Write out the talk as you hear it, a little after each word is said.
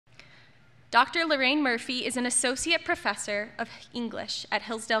Dr. Lorraine Murphy is an associate professor of English at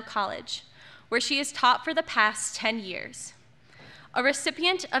Hillsdale College, where she has taught for the past 10 years. A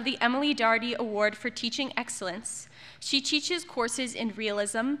recipient of the Emily Doherty Award for Teaching Excellence, she teaches courses in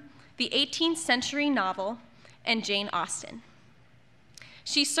realism, the 18th century novel, and Jane Austen.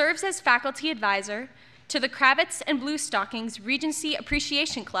 She serves as faculty advisor to the Kravitz and Bluestockings Regency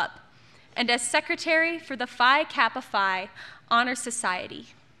Appreciation Club and as secretary for the Phi Kappa Phi Honor Society.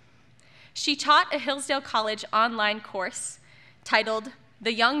 She taught a Hillsdale College online course titled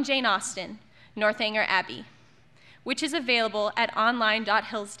The Young Jane Austen, Northanger Abbey, which is available at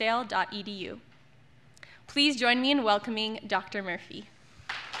online.hillsdale.edu. Please join me in welcoming Dr. Murphy.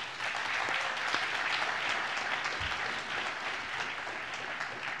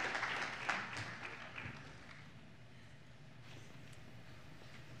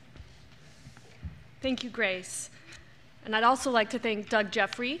 Thank you, Grace. And I'd also like to thank Doug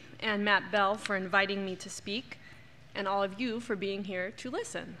Jeffrey and Matt Bell for inviting me to speak, and all of you for being here to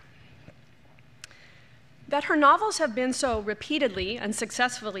listen. That her novels have been so repeatedly and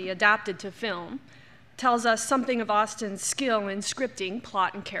successfully adapted to film tells us something of Austen's skill in scripting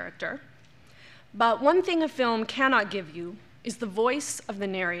plot and character. But one thing a film cannot give you is the voice of the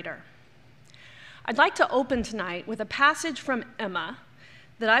narrator. I'd like to open tonight with a passage from Emma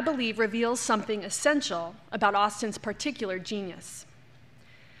that I believe reveals something essential about Austen's particular genius.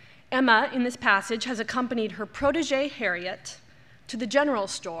 Emma, in this passage, has accompanied her protégée, Harriet, to the general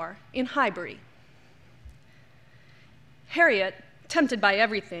store in Highbury. Harriet, tempted by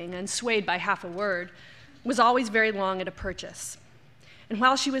everything and swayed by half a word, was always very long at a purchase. And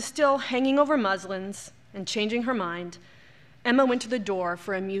while she was still hanging over muslins and changing her mind, Emma went to the door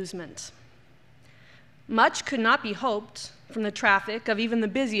for amusement. Much could not be hoped from the traffic of even the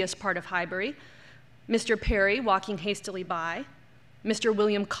busiest part of Highbury, Mr. Perry walking hastily by, Mr.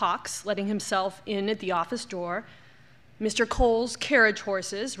 William Cox letting himself in at the office door, Mr. Cole's carriage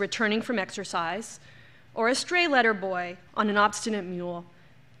horses returning from exercise, or a stray letter boy on an obstinate mule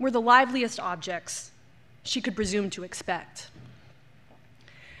were the liveliest objects she could presume to expect.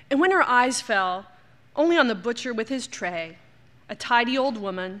 And when her eyes fell only on the butcher with his tray, a tidy old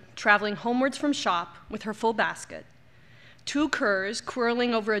woman traveling homewards from shop with her full basket, two curs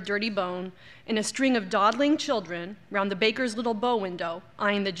quarreling over a dirty bone, and a string of dawdling children round the baker's little bow window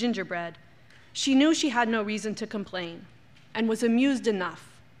eyeing the gingerbread, she knew she had no reason to complain and was amused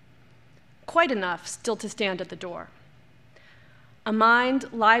enough, quite enough still to stand at the door. A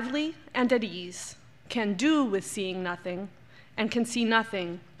mind lively and at ease can do with seeing nothing and can see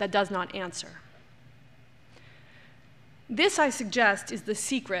nothing that does not answer. This, I suggest, is the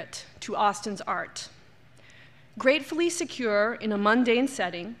secret to Austen's art. Gratefully secure in a mundane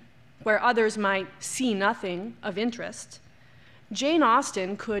setting where others might see nothing of interest, Jane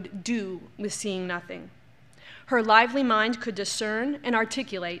Austen could do with seeing nothing. Her lively mind could discern and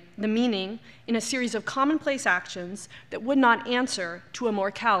articulate the meaning in a series of commonplace actions that would not answer to a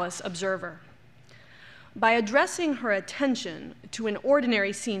more callous observer. By addressing her attention to an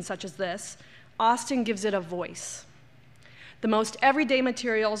ordinary scene such as this, Austen gives it a voice. The most everyday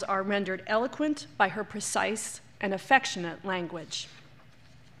materials are rendered eloquent by her precise and affectionate language.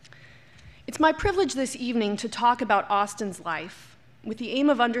 It's my privilege this evening to talk about Austen's life with the aim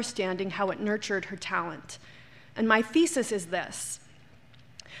of understanding how it nurtured her talent. And my thesis is this: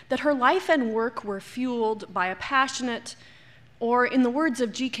 that her life and work were fueled by a passionate, or in the words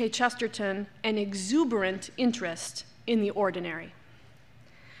of G.K. Chesterton, an exuberant interest in the ordinary.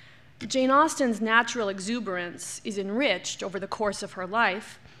 Jane Austen's natural exuberance is enriched over the course of her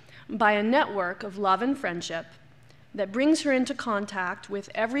life by a network of love and friendship that brings her into contact with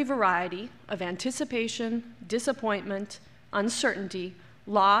every variety of anticipation, disappointment, uncertainty,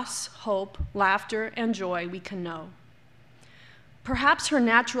 loss, hope, laughter, and joy we can know. Perhaps her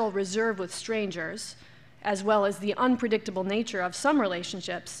natural reserve with strangers, as well as the unpredictable nature of some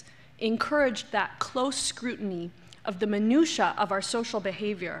relationships, encouraged that close scrutiny of the minutiae of our social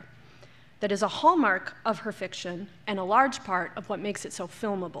behavior that is a hallmark of her fiction and a large part of what makes it so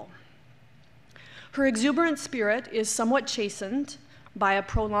filmable. Her exuberant spirit is somewhat chastened by a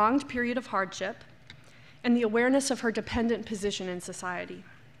prolonged period of hardship and the awareness of her dependent position in society.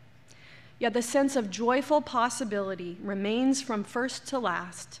 Yet the sense of joyful possibility remains from first to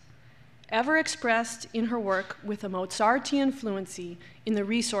last, ever expressed in her work with a Mozartian fluency in the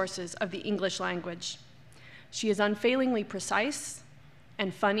resources of the English language. She is unfailingly precise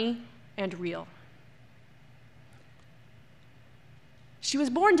and funny and real. She was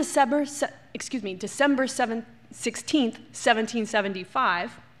born December 16th,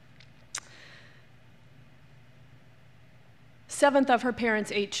 1775, seventh of her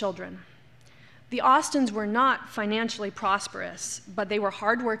parents' 8 children. The Austens were not financially prosperous, but they were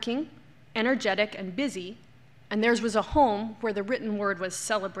hardworking, energetic, and busy, and theirs was a home where the written word was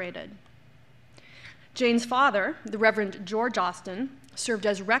celebrated. Jane's father, the Reverend George Austen, served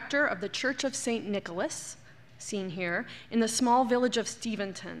as rector of the Church of St. Nicholas, seen here, in the small village of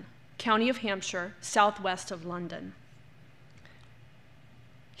Steventon, County of Hampshire, southwest of London.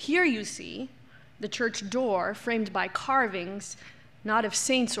 Here you see the church door framed by carvings, not of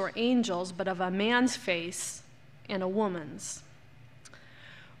saints or angels, but of a man's face and a woman's.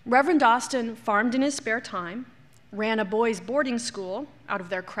 Reverend Austen farmed in his spare time, ran a boys' boarding school out of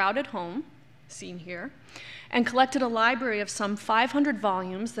their crowded home, seen here, and collected a library of some 500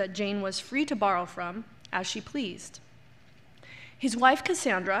 volumes that Jane was free to borrow from as she pleased. His wife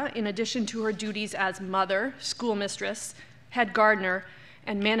Cassandra, in addition to her duties as mother, schoolmistress, head gardener,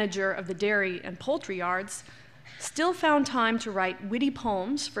 and manager of the dairy and poultry yards, still found time to write witty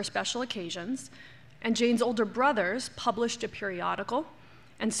poems for special occasions, and Jane's older brothers published a periodical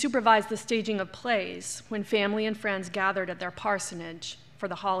and supervised the staging of plays when family and friends gathered at their parsonage for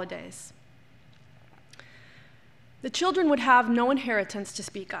the holidays. The children would have no inheritance to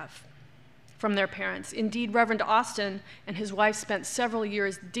speak of from their parents. Indeed, Reverend Austen and his wife spent several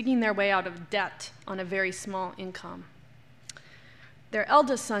years digging their way out of debt on a very small income. Their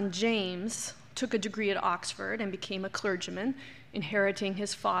eldest son, James, took a degree at Oxford and became a clergyman, inheriting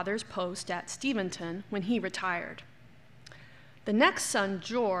his father's post at Steventon when he retired. The next son,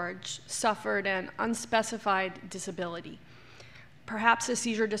 George, suffered an unspecified disability, perhaps a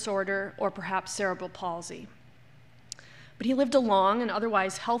seizure disorder or perhaps cerebral palsy. But he lived a long and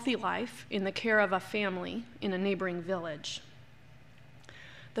otherwise healthy life in the care of a family in a neighboring village.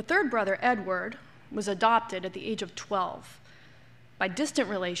 The third brother, Edward, was adopted at the age of 12 by distant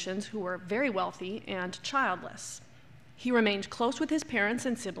relations who were very wealthy and childless. He remained close with his parents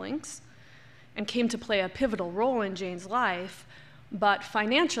and siblings and came to play a pivotal role in Jane's life, but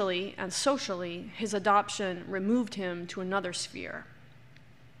financially and socially, his adoption removed him to another sphere.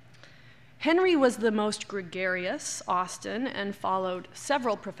 Henry was the most gregarious Austen and followed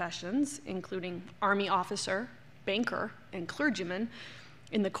several professions, including army officer, banker, and clergyman,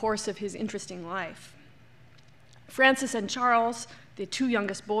 in the course of his interesting life. Francis and Charles, the two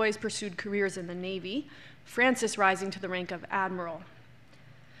youngest boys, pursued careers in the Navy, Francis rising to the rank of admiral.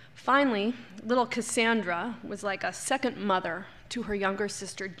 Finally, little Cassandra was like a second mother to her younger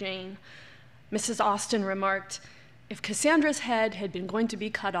sister, Jane. Mrs. Austen remarked, "If Cassandra's head had been going to be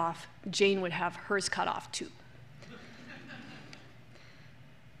cut off, Jane would have hers cut off too."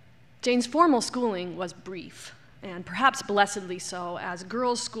 Jane's formal schooling was brief, and perhaps blessedly so, as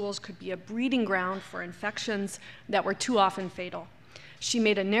girls' schools could be a breeding ground for infections that were too often fatal. She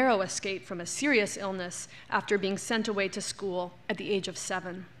made a narrow escape from a serious illness after being sent away to school at the age of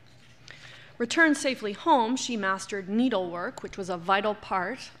 7. Returned safely home, she mastered needlework, which was a vital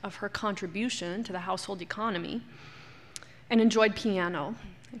part of her contribution to the household economy, and enjoyed piano.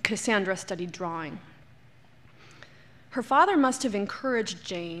 Cassandra studied drawing. Her father must have encouraged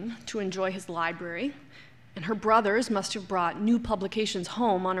Jane to enjoy his library, and her brothers must have brought new publications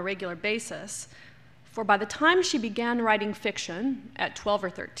home on a regular basis, for by the time she began writing fiction at 12 or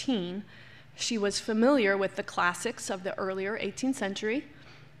 13, she was familiar with the classics of the earlier 18th century,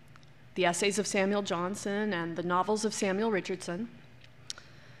 the essays of Samuel Johnson and the novels of Samuel Richardson,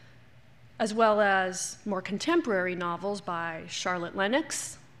 as well as more contemporary novels by Charlotte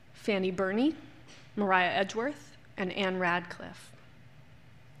Lennox, Fanny Burney, Maria Edgeworth, and Anne Radcliffe.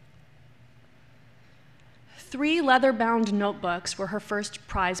 3 leather-bound notebooks were her first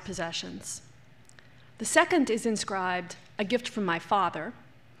prized possessions. The second is inscribed, "A gift from my father,"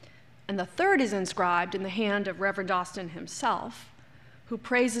 and the third is inscribed in the hand of Reverend Austen himself, who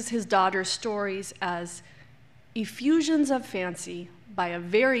praises his daughter's stories as effusions of fancy by a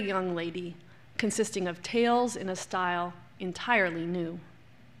very young lady, consisting of tales in a style entirely new.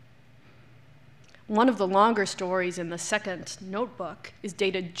 One of the longer stories in the second notebook is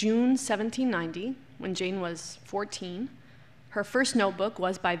dated June 1790, when Jane was 14. Her first notebook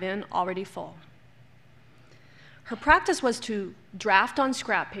was by then already full. Her practice was to draft on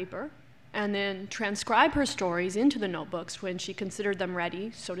scrap paper and then transcribe her stories into the notebooks when she considered them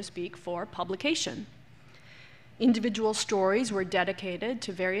ready, so to speak, for publication. Individual stories were dedicated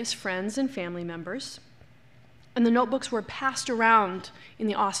to various friends and family members, and the notebooks were passed around in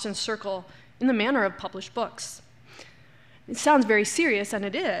the Austen circle in the manner of published books. It sounds very serious, and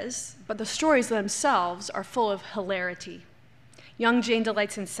it is, but the stories themselves are full of hilarity. Young Jane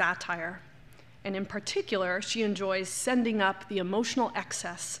delights in satire, and in particular, she enjoys sending up the emotional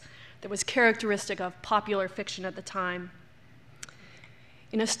excess that was characteristic of popular fiction at the time.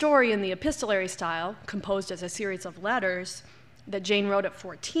 In a story in the epistolary style, composed as a series of letters that Jane wrote at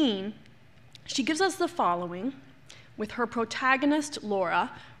 14, she gives us the following, with her protagonist,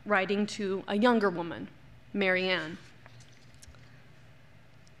 Laura, writing to a younger woman, Mary Ann.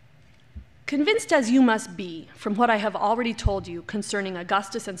 Convinced as you must be from what I have already told you concerning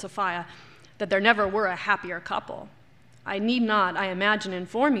Augustus and Sophia, that there never were a happier couple, I need not, I imagine,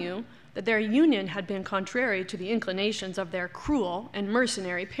 inform you that their union had been contrary to the inclinations of their cruel and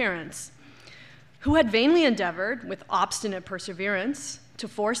mercenary parents, who had vainly endeavored, with obstinate perseverance, to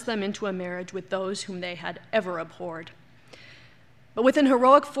force them into a marriage with those whom they had ever abhorred. But with an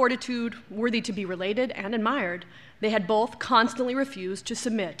heroic fortitude worthy to be related and admired, they had both constantly refused to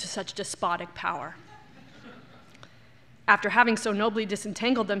submit to such despotic power. After having so nobly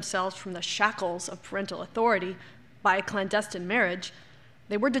disentangled themselves from the shackles of parental authority by a clandestine marriage,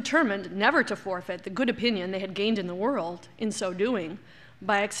 they were determined never to forfeit the good opinion they had gained in the world in so doing,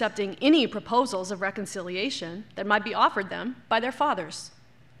 by accepting any proposals of reconciliation that might be offered them by their fathers.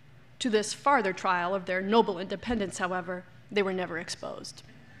 To this farther trial of their noble independence, however, they were never exposed.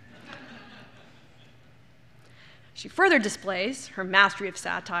 She further displays her mastery of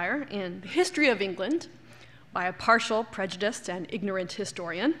satire in The History of England by a partial, prejudiced, and ignorant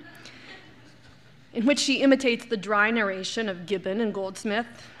historian, in which she imitates the dry narration of Gibbon and Goldsmith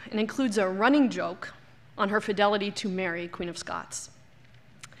and includes a running joke on her fidelity to Mary, Queen of Scots.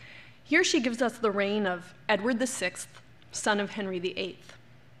 Here she gives us the reign of Edward VI, son of Henry VIII.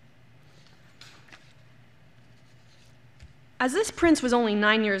 As this prince was only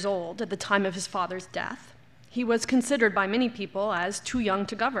 9 years old at the time of his father's death, he was considered by many people as too young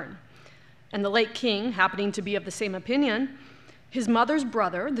to govern. And the late king, happening to be of the same opinion, his mother's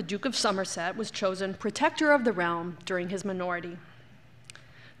brother, the Duke of Somerset, was chosen protector of the realm during his minority.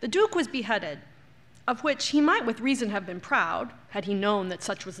 The Duke was beheaded, of which he might with reason have been proud, had he known that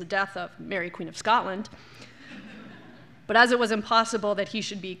such was the death of Mary, Queen of Scotland. But as it was impossible that he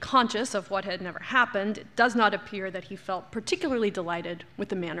should be conscious of what had never happened, it does not appear that he felt particularly delighted with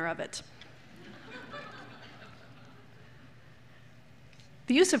the manner of it.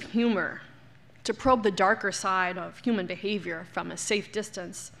 The use of humor to probe the darker side of human behavior from a safe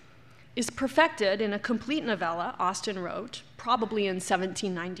distance is perfected in a complete novella Austen wrote, probably in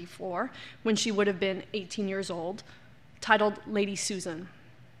 1794, when she would have been 18 years old, titled Lady Susan.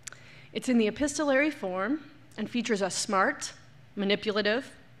 It's in the epistolary form and features a smart,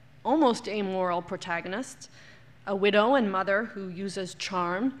 manipulative, almost amoral protagonist, a widow and mother who uses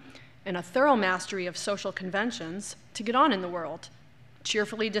charm and a thorough mastery of social conventions to get on in the world,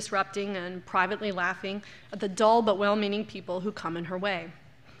 cheerfully disrupting and privately laughing at the dull but well-meaning people who come in her way.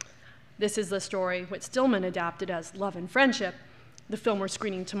 This is the story which Stillman adapted as Love and Friendship, the film we're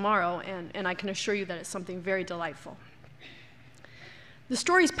screening tomorrow, and I can assure you that it's something very delightful. The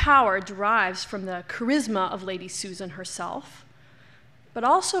story's power derives from the charisma of Lady Susan herself, but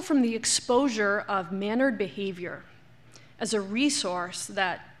also from the exposure of mannered behavior as a resource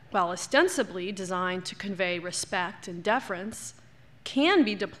that, while ostensibly designed to convey respect and deference, can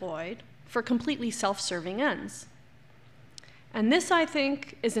be deployed for completely self-serving ends. And this, I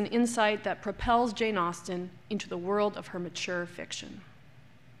think, is an insight that propels Jane Austen into the world of her mature fiction.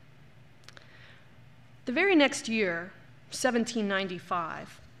 The very next year,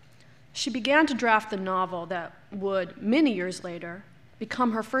 1795, she began to draft the novel that would, many years later,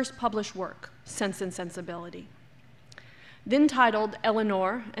 become her first published work, Sense and Sensibility. Then titled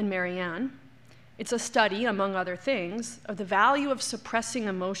Eleanor and Marianne, it's a study, among other things, of the value of suppressing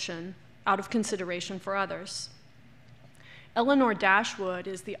emotion out of consideration for others. Eleanor Dashwood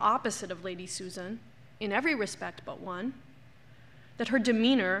is the opposite of Lady Susan in every respect but one, that her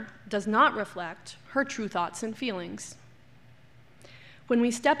demeanor does not reflect her true thoughts and feelings. When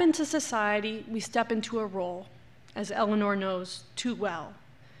we step into society, we step into a role, as Eleanor knows too well.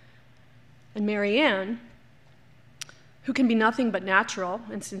 And Marianne, who can be nothing but natural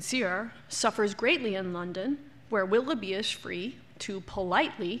and sincere, suffers greatly in London, where Willoughby is free to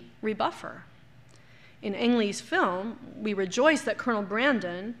politely rebuff her. In Ang Lee's film, we rejoice that Colonel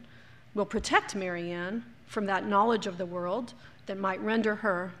Brandon will protect Marianne from that knowledge of the world that might render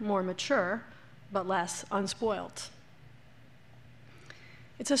her more mature, but less unspoilt.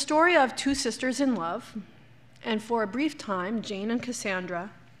 It's a story of two sisters in love, and for a brief time, Jane and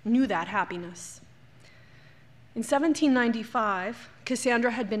Cassandra knew that happiness. In 1795,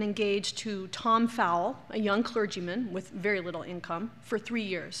 Cassandra had been engaged to Tom Fowle, a young clergyman with very little income, for 3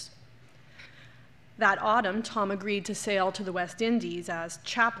 years. That autumn, Tom agreed to sail to the West Indies as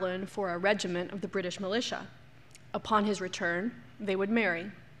chaplain for a regiment of the British militia. Upon his return, they would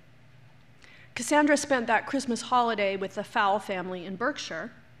marry. Cassandra spent that Christmas holiday with the Fowle family in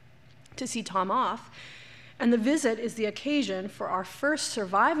Berkshire to see Tom off, and the visit is the occasion for our first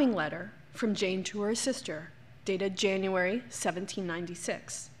surviving letter from Jane to her sister, dated January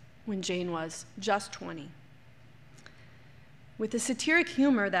 1796, when Jane was just 20. With a satiric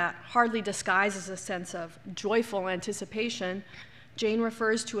humor that hardly disguises a sense of joyful anticipation, Jane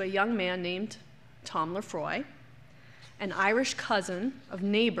refers to a young man named Tom Lefroy, an Irish cousin of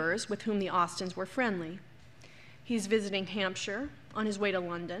neighbors with whom the Austens were friendly. He's visiting Hampshire on his way to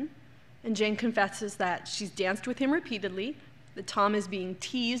London, and Jane confesses that she's danced with him repeatedly, that Tom is being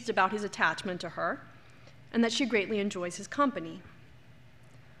teased about his attachment to her, and that she greatly enjoys his company.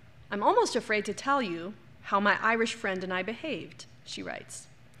 "I'm almost afraid to tell you how my Irish friend and I behaved," she writes.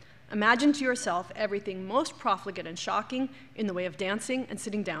 "Imagine to yourself everything most profligate and shocking in the way of dancing and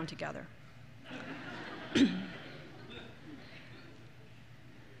sitting down together."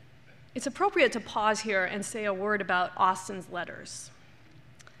 It's appropriate to pause here and say a word about Austen's letters.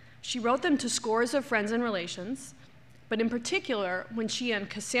 She wrote them to scores of friends and relations, but in particular, when she and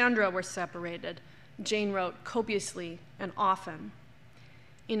Cassandra were separated, Jane wrote copiously and often.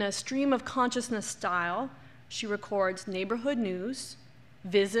 In a stream of consciousness style, she records neighborhood news,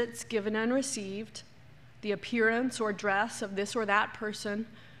 visits given and received, the appearance or dress of this or that person,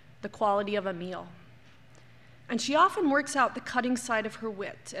 the quality of a meal. And she often works out the cutting side of her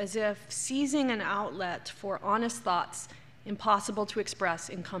wit, as if seizing an outlet for honest thoughts impossible to express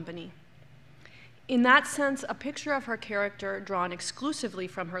in company. In that sense, a picture of her character drawn exclusively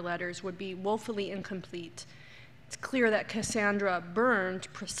from her letters would be woefully incomplete. It's clear that Cassandra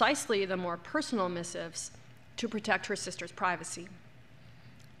burned precisely the more personal missives to protect her sister's privacy.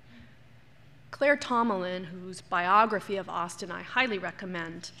 Claire Tomalin, whose biography of Austen I highly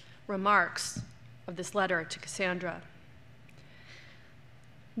recommend, remarks of this letter to Cassandra: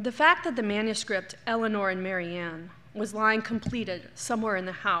 "The fact that the manuscript Eleanor and Marianne was lying completed somewhere in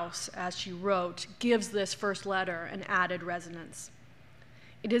the house as she wrote gives this first letter an added resonance.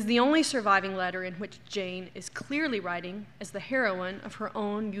 It is the only surviving letter in which Jane is clearly writing as the heroine of her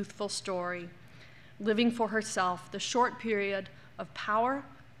own youthful story, living for herself the short period of power,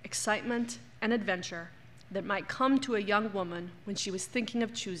 excitement, and adventure that might come to a young woman when she was thinking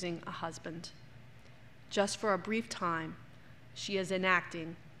of choosing a husband. Just for a brief time, she is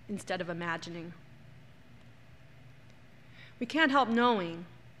enacting instead of imagining." We can't help knowing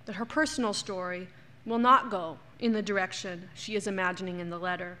that her personal story will not go in the direction she is imagining in the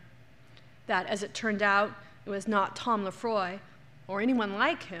letter, that, as it turned out, it was not Tom Lefroy or anyone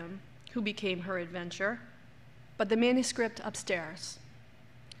like him who became her adventure, but the manuscript upstairs.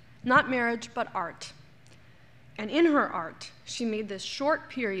 Not marriage, but art. And in her art, she made this short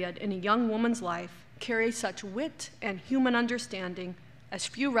period in a young woman's life carry such wit and human understanding as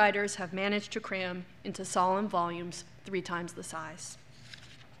few writers have managed to cram into solemn volumes 3 times the size.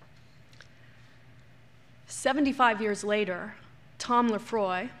 75 years later, Tom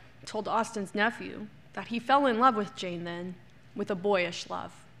Lefroy told Austen's nephew that he fell in love with Jane then with a boyish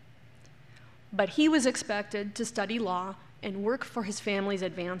love. But he was expected to study law and work for his family's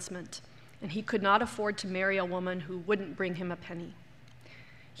advancement, and he could not afford to marry a woman who wouldn't bring him a penny.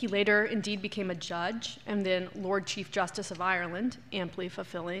 He later indeed became a judge and then Lord Chief Justice of Ireland, amply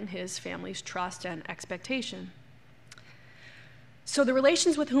fulfilling his family's trust and expectation. So the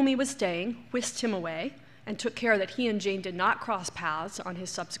relations with whom he was staying whisked him away and took care that he and Jane did not cross paths on his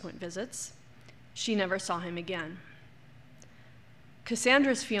subsequent visits. She never saw him again.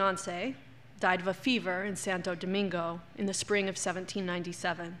 Cassandra's fiancé died of a fever in Santo Domingo in the spring of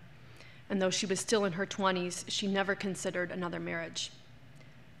 1797, and though she was still in her 20s, she never considered another marriage.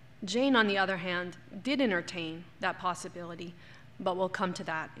 Jane, on the other hand, did entertain that possibility, but we'll come to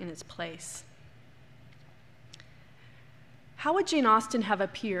that in its place. How would Jane Austen have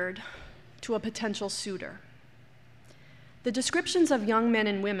appeared to a potential suitor? The descriptions of young men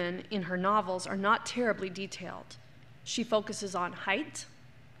and women in her novels are not terribly detailed. She focuses on height,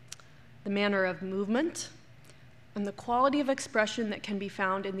 the manner of movement, and the quality of expression that can be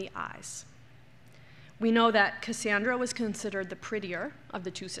found in the eyes. We know that Cassandra was considered the prettier of the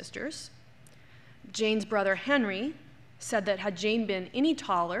 2 sisters. Jane's brother Henry said that had Jane been any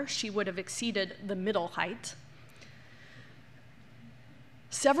taller, she would have exceeded the middle height.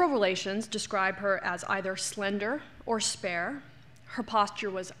 Several relations describe her as either slender or spare. Her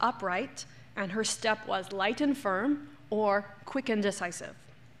posture was upright, and her step was light and firm or quick and decisive.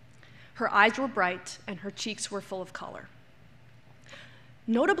 Her eyes were bright, and her cheeks were full of color.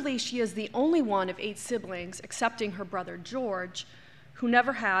 Notably, she is the only one of 8 siblings, excepting her brother George, who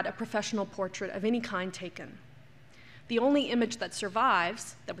never had a professional portrait of any kind taken. The only image that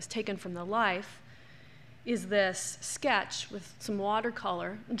survives, that was taken from the life, is this sketch with some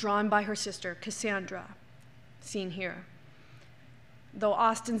watercolor drawn by her sister, Cassandra, seen here. Though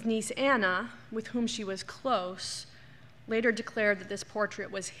Austen's niece Anna, with whom she was close, later declared that this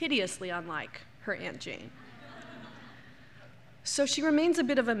portrait was hideously unlike her Aunt Jane. So she remains a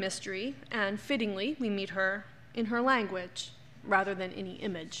bit of a mystery, and fittingly, we meet her in her language rather than any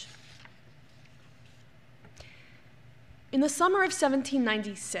image. In the summer of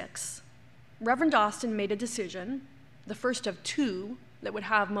 1796, Reverend Austen made a decision, the first of two, that would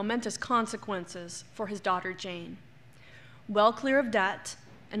have momentous consequences for his daughter Jane. Well clear of debt,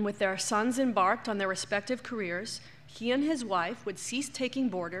 and with their sons embarked on their respective careers, he and his wife would cease taking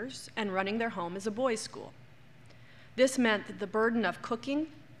boarders and running their home as a boys' school. This meant that the burden of cooking,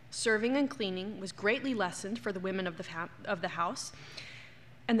 serving, and cleaning was greatly lessened for the women of the house,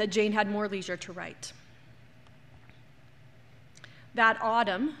 and that Jane had more leisure to write. That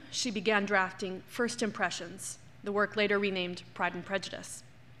autumn, she began drafting First Impressions, the work later renamed Pride and Prejudice.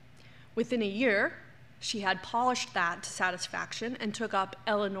 Within a year, she had polished that to satisfaction and took up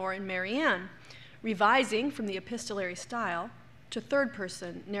Eleanor and Marianne, revising from the epistolary style to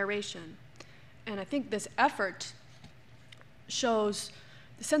third-person narration. And I think this effort shows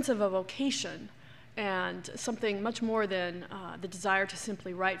the sense of a vocation and something much more than the desire to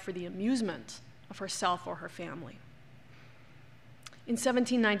simply write for the amusement of herself or her family. In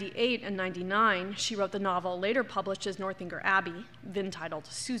 1798 and 99, she wrote the novel later published as Northanger Abbey, then titled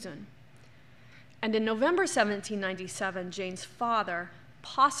Susan. And in November 1797, Jane's father,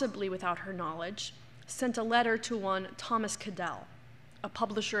 possibly without her knowledge, sent a letter to one Thomas Cadell, a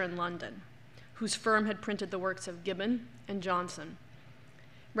publisher in London, whose firm had printed the works of Gibbon and Johnson.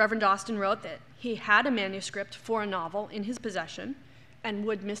 Reverend Austen wrote that he had a manuscript for a novel in his possession, and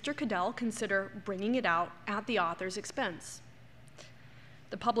would Mr. Cadell consider bringing it out at the author's expense.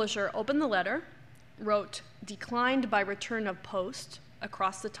 The publisher opened the letter, wrote "declined by return of post"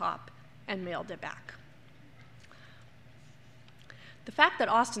 across the top, and mailed it back. The fact that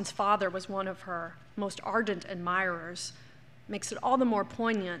Austen's father was one of her most ardent admirers makes it all the more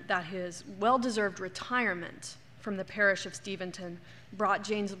poignant that his well-deserved retirement from the parish of Steventon brought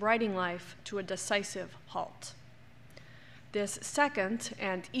Jane's writing life to a decisive halt. This second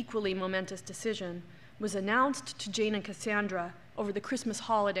and equally momentous decision was announced to Jane and Cassandra over the Christmas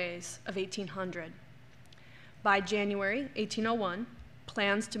holidays of 1800. By January 1801,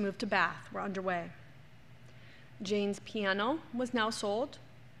 plans to move to Bath were underway. Jane's piano was now sold.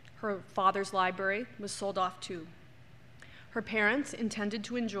 Her father's library was sold off too. Her parents intended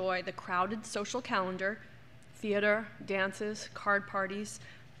to enjoy the crowded social calendar, theater, dances, card parties,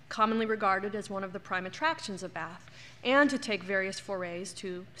 commonly regarded as one of the prime attractions of Bath, and to take various forays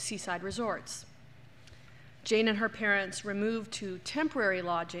to seaside resorts. Jane and her parents removed to temporary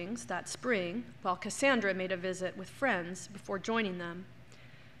lodgings that spring, while Cassandra made a visit with friends before joining them.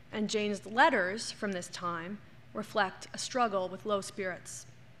 And Jane's letters from this time reflect a struggle with low spirits.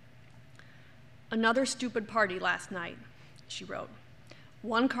 "Another stupid party last night," she wrote.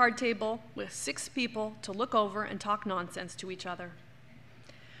 "One card table with 6 people to look over and talk nonsense to each other."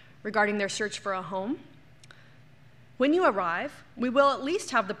 Regarding their search for a home, "When you arrive, we will at least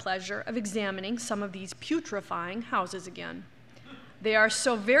have the pleasure of examining some of these putrefying houses again. They are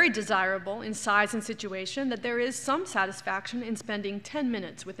so very desirable in size and situation that there is some satisfaction in spending 10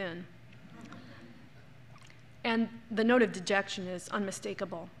 minutes within." And the note of dejection is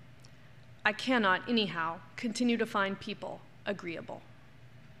unmistakable. "I cannot, anyhow, continue to find people agreeable."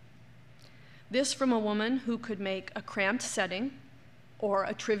 This from a woman who could make a cramped setting, or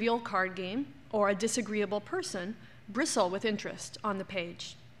a trivial card game, or a disagreeable person bristle with interest on the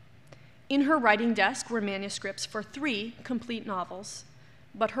page. In her writing desk were manuscripts for 3 complete novels,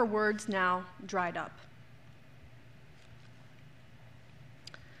 but her words now dried up.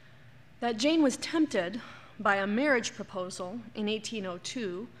 That Jane was tempted by a marriage proposal in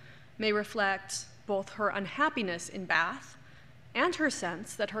 1802 may reflect both her unhappiness in Bath and her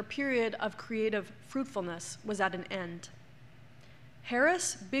sense that her period of creative fruitfulness was at an end.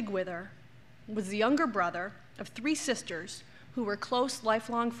 Harris Bigwither was the younger brother of 3 sisters who were close,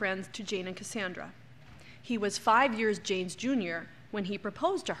 lifelong friends to Jane and Cassandra. He was 5 years Jane's junior when he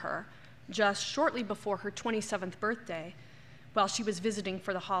proposed to her just shortly before her 27th birthday while she was visiting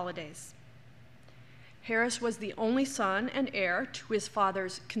for the holidays. Harris was the only son and heir to his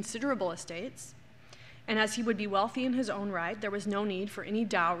father's considerable estates, and as he would be wealthy in his own right, there was no need for any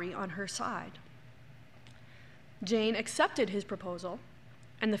dowry on her side. Jane accepted his proposal,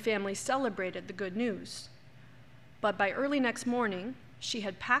 and the family celebrated the good news. But by early next morning, she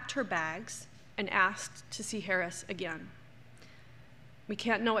had packed her bags and asked to see Harris again. We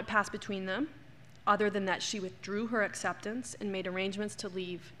can't know what passed between them, other than that she withdrew her acceptance and made arrangements to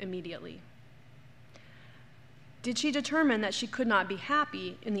leave immediately. Did she determine that she could not be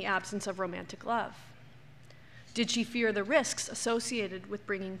happy in the absence of romantic love? Did she fear the risks associated with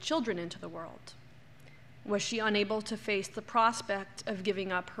bringing children into the world? Was she unable to face the prospect of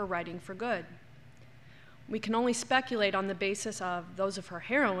giving up her writing for good? We can only speculate on the basis of those of her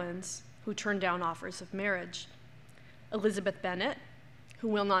heroines who turned down offers of marriage. Elizabeth Bennet, who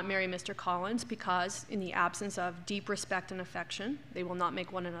will not marry Mr. Collins because, in the absence of deep respect and affection, they will not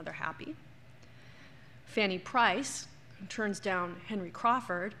make one another happy. Fanny Price, who turns down Henry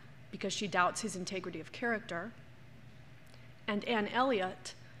Crawford because she doubts his integrity of character. And Anne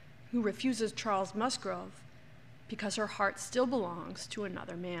Elliot, who refuses Charles Musgrove because her heart still belongs to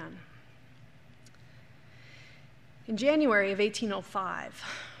another man. In January of 1805,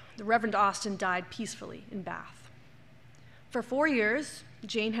 the Reverend Austen died peacefully in Bath. For 4 years,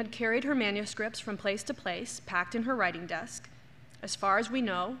 Jane had carried her manuscripts from place to place, packed in her writing desk. As far as we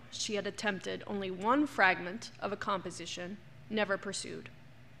know, she had attempted only one fragment of a composition, never pursued.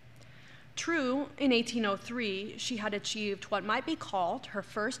 True, in 1803, she had achieved what might be called her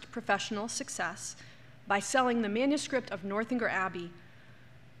first professional success by selling the manuscript of Northanger Abbey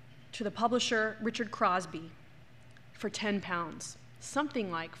to the publisher Richard Crosby for £10,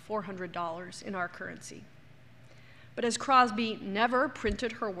 something like $400 in our currency. But as Crosby never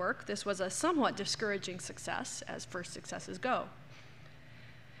printed her work, this was a somewhat discouraging success, as first successes go.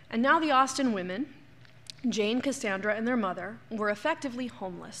 And now the Austen women, Jane, Cassandra, and their mother, were effectively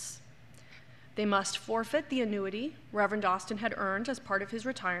homeless. They must forfeit the annuity Reverend Austen had earned as part of his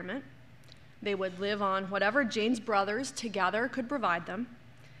retirement. They would live on whatever Jane's brothers together could provide them,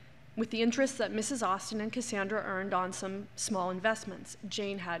 with the interest that Mrs. Austen and Cassandra earned on some small investments.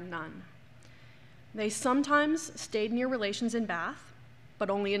 Jane had none. They sometimes stayed near relations in Bath, but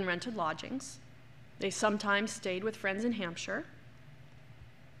only in rented lodgings. They sometimes stayed with friends in Hampshire,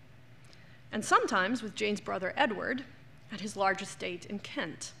 and sometimes with Jane's brother Edward at his large estate in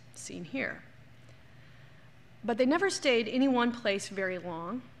Kent, seen here. But they never stayed any one place very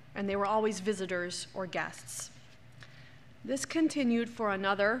long, and they were always visitors or guests. This continued for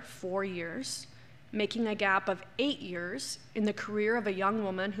another 4 years, making a gap of 8 years in the career of a young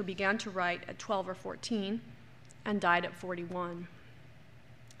woman who began to write at 12 or 14 and died at 41.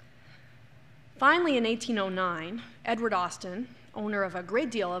 Finally, in 1809, Edward Austen, owner of a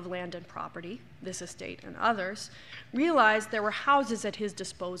great deal of land and property, this estate and others, realized there were houses at his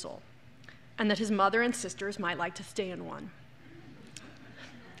disposal and that his mother and sisters might like to stay in one.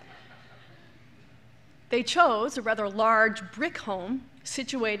 They chose a rather large brick home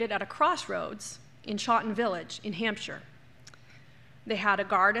situated at a crossroads in Chawton Village in Hampshire. They had a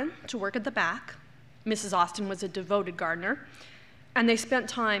garden to work at the back. Mrs. Austen was a devoted gardener, and they spent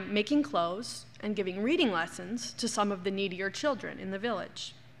time making clothes and giving reading lessons to some of the needier children in the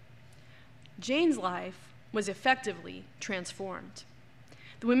village. Jane's life was effectively transformed.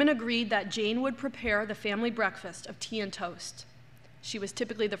 The women agreed that Jane would prepare the family breakfast of tea and toast. She was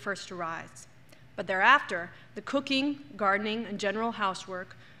typically the first to rise, but thereafter, the cooking, gardening, and general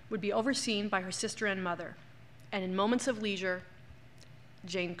housework would be overseen by her sister and mother, and in moments of leisure,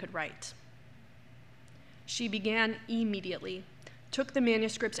 Jane could write. She began immediately, took the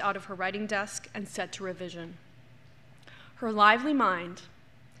manuscripts out of her writing desk, and set to revision. Her lively mind,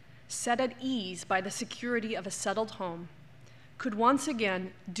 set at ease by the security of a settled home, could once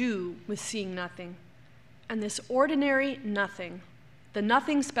again do with seeing nothing, and this ordinary nothing, the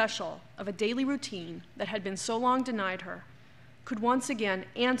nothing special of a daily routine that had been so long denied her, could once again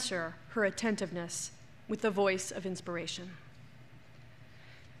answer her attentiveness with the voice of inspiration.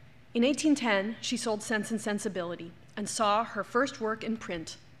 In 1810, she sold Sense and Sensibility and saw her first work in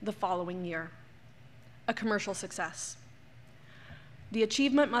print the following year, a commercial success. The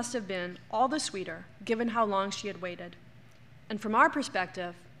achievement must have been all the sweeter given how long she had waited. And from our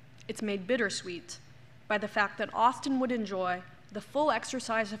perspective, it's made bittersweet by the fact that Austen would enjoy the full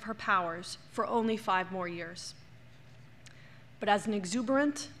exercise of her powers for only 5 more years. But as an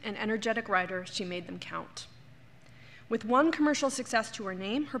exuberant and energetic writer, she made them count. With one commercial success to her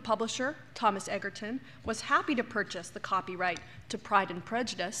name, her publisher, Thomas Egerton, was happy to purchase the copyright to Pride and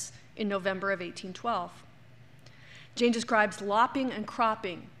Prejudice in November of 1812. Jane describes lopping and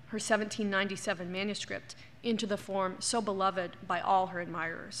cropping her 1797 manuscript into the form so beloved by all her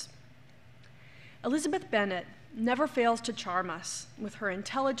admirers. Elizabeth Bennet never fails to charm us with her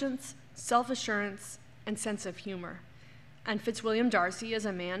intelligence, self-assurance, and sense of humor. And Fitzwilliam Darcy is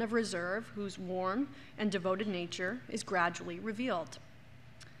a man of reserve whose warm and devoted nature is gradually revealed.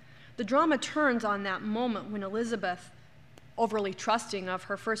 The drama turns on that moment when Elizabeth, overly trusting of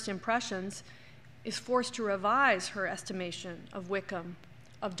her first impressions, is forced to revise her estimation of Wickham,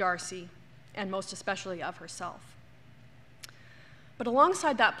 of Darcy, and most especially of herself. But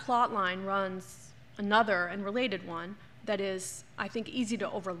alongside that plot line runs another and related one that is, I think, easy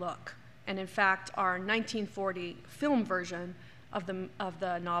to overlook. And in fact, our 1940 film version of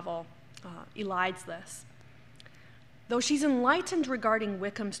the novel elides this. Though she's enlightened regarding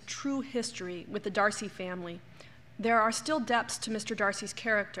Wickham's true history with the Darcy family, there are still depths to Mr. Darcy's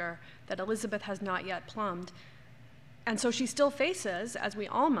character that Elizabeth has not yet plumbed. And so she still faces, as we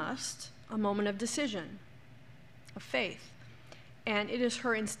all must, a moment of decision, of faith. And it is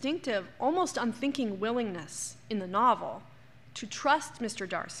her instinctive, almost unthinking willingness in the novel to trust Mr.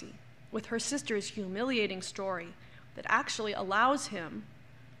 Darcy with her sister's humiliating story that actually allows him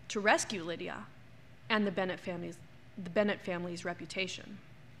to rescue Lydia and the Bennet family's reputation.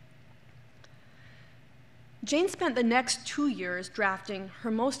 Jane spent the next 2 years drafting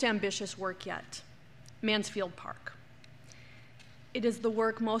her most ambitious work yet, Mansfield Park. It is the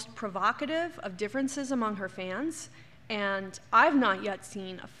work most provocative of differences among her fans, and I've not yet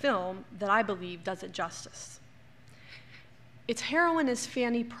seen a film that I believe does it justice. Its heroine is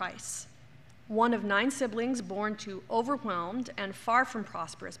Fanny Price, one of 9 siblings born to overwhelmed and far from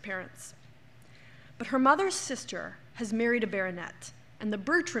prosperous parents. But her mother's sister has married a baronet, and the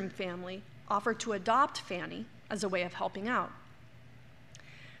Bertram family offered to adopt Fanny as a way of helping out.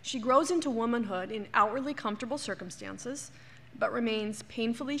 She grows into womanhood in outwardly comfortable circumstances, but remains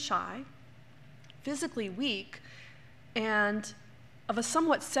painfully shy, physically weak, and of a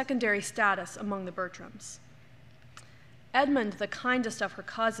somewhat secondary status among the Bertrams. Edmund, the kindest of her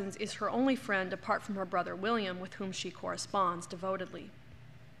cousins, is her only friend apart from her brother William, with whom she corresponds devotedly.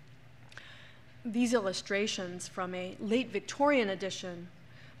 These illustrations from a late Victorian edition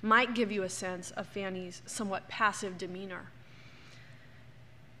might give you a sense of Fanny's somewhat passive demeanor.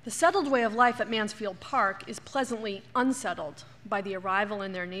 The settled way of life at Mansfield Park is pleasantly unsettled by the arrival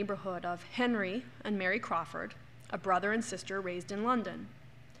in their neighborhood of Henry and Mary Crawford, a brother and sister raised in London.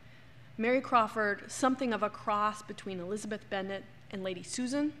 Mary Crawford, something of a cross between Elizabeth Bennet and Lady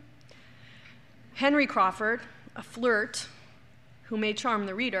Susan. Henry Crawford, a flirt who may charm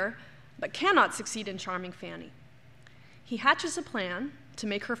the reader, but cannot succeed in charming Fanny. He hatches a plan to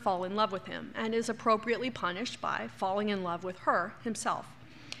make her fall in love with him and is appropriately punished by falling in love with her himself,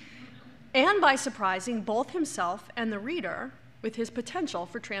 and by surprising both himself and the reader with his potential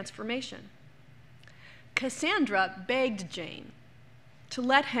for transformation. Cassandra begged Jane to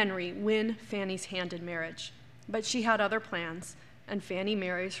let Henry win Fanny's hand in marriage, but she had other plans, and Fanny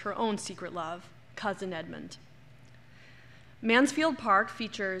marries her own secret love, Cousin Edmund. Mansfield Park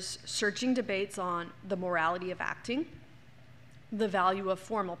features searching debates on the morality of acting, the value of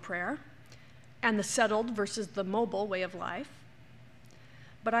formal prayer, and the settled versus the mobile way of life.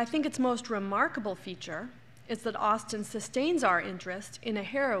 But I think its most remarkable feature is that Austen sustains our interest in a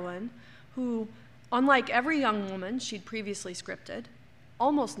heroine who, unlike every young woman she'd previously scripted,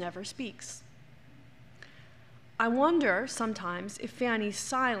 almost never speaks. I wonder sometimes if Fanny's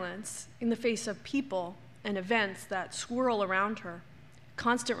silence in the face of people and events that swirl around her,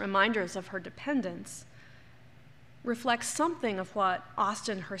 constant reminders of her dependence, reflects something of what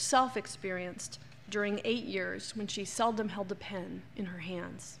Austen herself experienced during 8 years when she seldom held a pen in her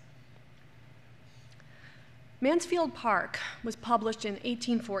hands. Mansfield Park was published in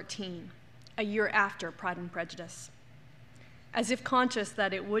 1814, a year after Pride and Prejudice. As if conscious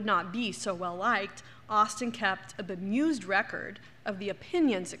that it would not be so well liked, Austen kept a bemused record of the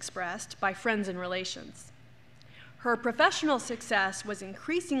opinions expressed by friends and relations. Her professional success was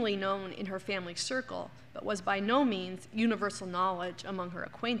increasingly known in her family circle, but was by no means universal knowledge among her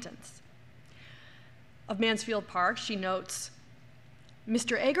acquaintance. Of Mansfield Park, she notes,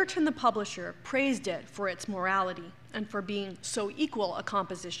 "Mr. Egerton, the publisher, praised it for its morality and for being so equal a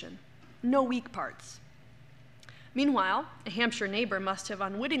composition, no weak parts." Meanwhile, a Hampshire neighbor must have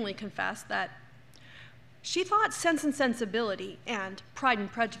unwittingly confessed that she thought Sense and Sensibility and Pride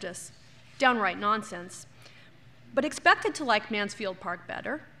and Prejudice downright nonsense, but expected to like Mansfield Park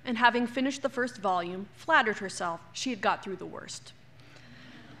better, and having finished the first volume, flattered herself she had got through the worst.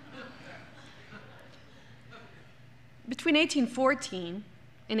 Between 1814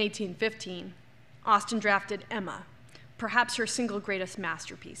 and 1815, Austen drafted Emma, perhaps her single greatest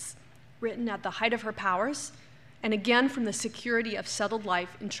masterpiece, written at the height of her powers, and again from the security of settled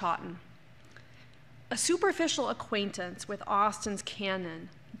life in Chawton. A superficial acquaintance with Austen's canon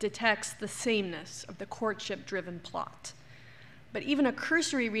detects the sameness of the courtship-driven plot. But even a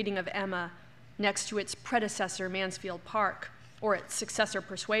cursory reading of Emma next to its predecessor, Mansfield Park, or its successor,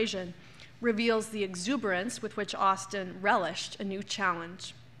 Persuasion, reveals the exuberance with which Austen relished a new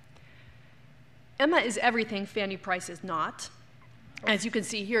challenge. Emma is everything Fanny Price is not. As you can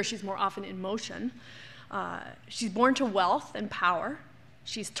see here, she's more often in motion. She's born to wealth and power.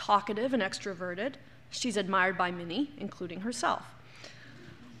 She's talkative and extroverted. She's admired by many, including herself.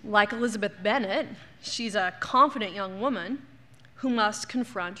 Like Elizabeth Bennet, she's a confident young woman who must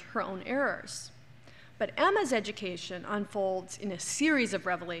confront her own errors. But Emma's education unfolds in a series of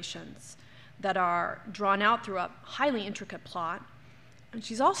revelations that are drawn out through a highly intricate plot. And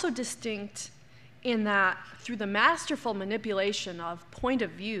she's also distinct in that through the masterful manipulation of point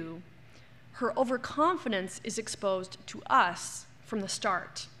of view, her overconfidence is exposed to us from the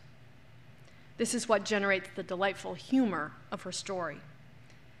start. This is what generates the delightful humor of her story.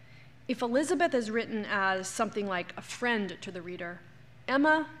 If Elizabeth is written as something like a friend to the reader,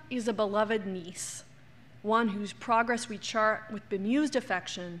 Emma is a beloved niece, one whose progress we chart with bemused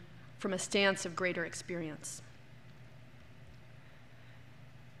affection from a stance of greater experience.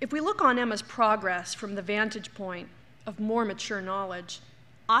 If we look on Emma's progress from the vantage point of more mature knowledge,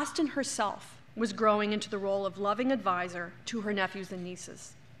 Austen herself was growing into the role of loving advisor to her nephews and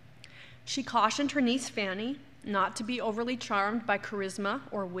nieces. She cautioned her niece Fanny not to be overly charmed by charisma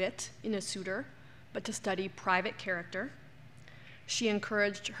or wit in a suitor, but to study private character. She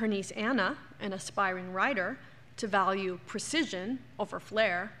encouraged her niece Anna, an aspiring writer, to value precision over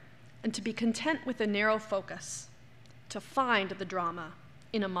flair and to be content with a narrow focus, to find the drama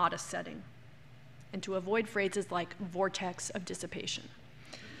in a modest setting, and to avoid phrases like vortex of dissipation.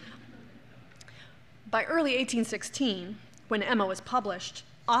 By early 1816, when Emma was published,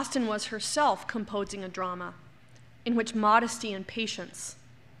 Austen was herself composing a drama in which modesty and patience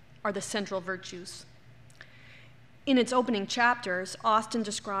are the central virtues. In its opening chapters, Austen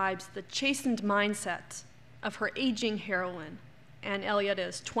describes the chastened mindset of her aging heroine. Anne Elliot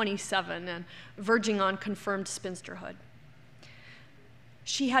is 27 and verging on confirmed spinsterhood.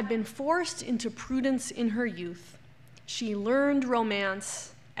 She had been forced into prudence in her youth. She learned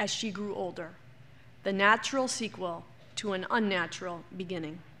romance as she grew older, the natural sequel to an unnatural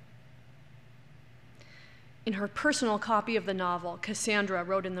beginning. In her personal copy of the novel, Cassandra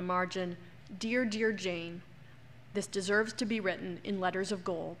wrote in the margin, "Dear, dear Jane, this deserves to be written in letters of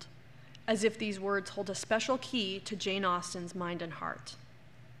gold," as if these words hold a special key to Jane Austen's mind and heart.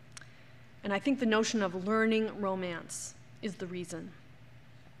 And I think the notion of learning romance is the reason.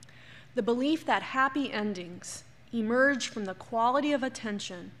 The belief that happy endings emerge from the quality of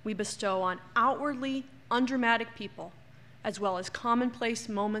attention we bestow on outwardly undramatic people, as well as commonplace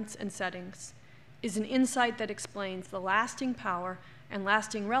moments and settings, is an insight that explains the lasting power and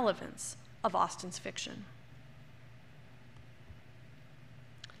lasting relevance of Austen's fiction.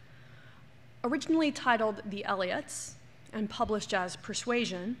 Originally titled The Elliots and published as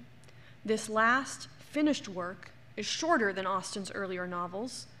Persuasion, this last finished work is shorter than Austen's earlier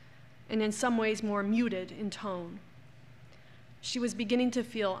novels and in some ways more muted in tone. She was beginning to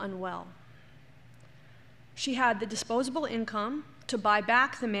feel unwell. She had the disposable income to buy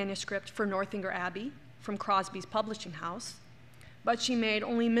back the manuscript for Northanger Abbey from Crosby's publishing house, but she made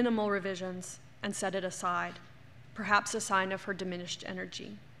only minimal revisions and set it aside, perhaps a sign of her diminished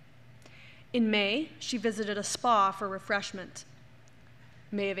energy. In May, she visited a spa for refreshment,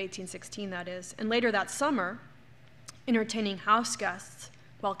 May of 1816, that is, and later that summer, entertaining house guests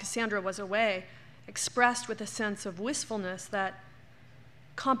while Cassandra was away, expressed with a sense of wistfulness that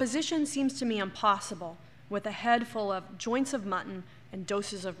composition seems to me impossible with a head full of joints of mutton and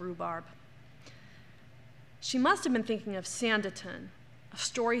doses of rhubarb. She must have been thinking of Sanditon, a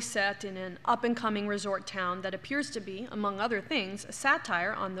story set in an up-and-coming resort town that appears to be, among other things, a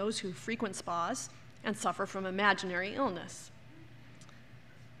satire on those who frequent spas and suffer from imaginary illness.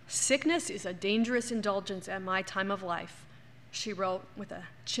 "Sickness is a dangerous indulgence at my time of life," she wrote with a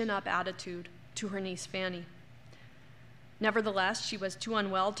chin-up attitude to her niece Fanny. Nevertheless, she was too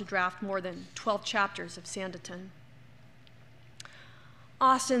unwell to draft more than 12 chapters of Sanditon.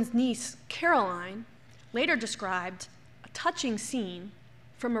 Austen's niece, Caroline, later described a touching scene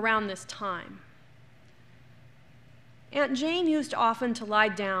from around this time. Aunt Jane used often to lie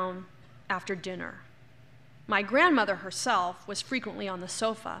down after dinner. My grandmother herself was frequently on the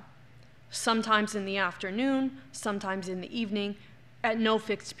sofa, sometimes in the afternoon, sometimes in the evening, at no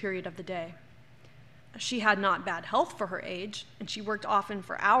fixed period of the day. She had not bad health for her age, and she worked often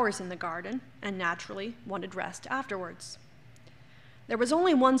for hours in the garden and naturally wanted rest afterwards. There was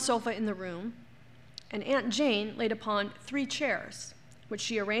only one sofa in the room, and Aunt Jane laid upon 3 chairs, which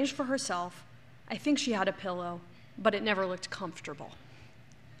she arranged for herself. I think she had a pillow, but it never looked comfortable.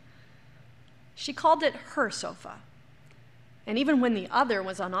 She called it her sofa, and even when the other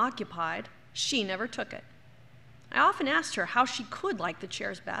was unoccupied, she never took it. I often asked her how she could like the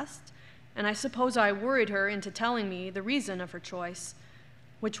chairs best, and I suppose I worried her into telling me the reason of her choice,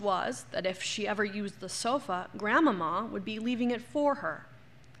 which was that if she ever used the sofa, Grandmama would be leaving it for her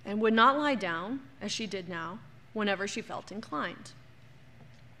and would not lie down, as she did now, whenever she felt inclined.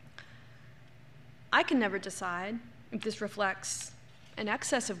 I can never decide if this reflects an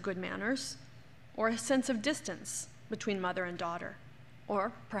excess of good manners or a sense of distance between mother and daughter,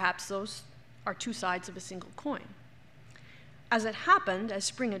 or perhaps those are two sides of a single coin. As it happened, as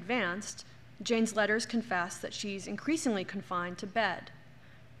spring advanced, Jane's letters confess that she's increasingly confined to bed.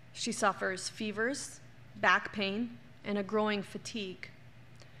 She suffers fevers, back pain, and a growing fatigue.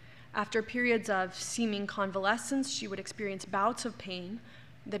 After periods of seeming convalescence, she would experience bouts of pain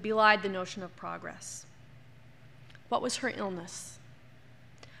that belied the notion of progress. What was her illness?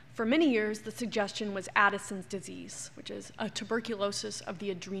 For many years, the suggestion was Addison's disease, which is a tuberculosis of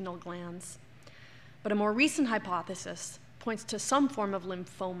the adrenal glands. But a more recent hypothesis points to some form of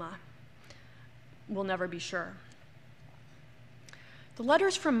lymphoma. We'll never be sure. The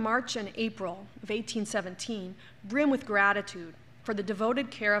letters from March and April of 1817 brim with gratitude for the devoted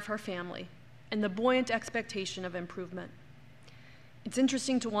care of her family and the buoyant expectation of improvement. It's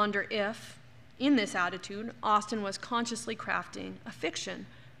interesting to wonder if, in this attitude, Austen was consciously crafting a fiction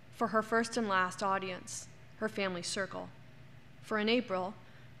for her first and last audience, her family circle. For in April,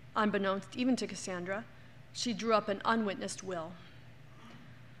 unbeknownst even to Cassandra, she drew up an unwitnessed will.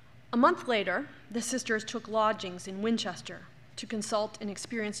 A month later, the sisters took lodgings in Winchester to consult an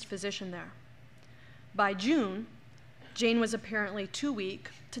experienced physician there. By June, Jane was apparently too weak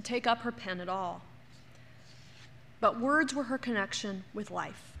to take up her pen at all. But words were her connection with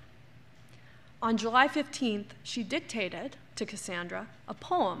life. On July 15th, she dictated to Cassandra a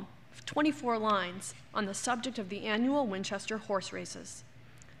poem of 24 lines on the subject of the annual Winchester horse races.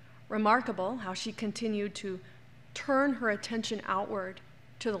 Remarkable how she continued to turn her attention outward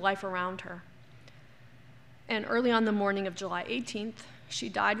to the life around her. And early on the morning of July 18th, she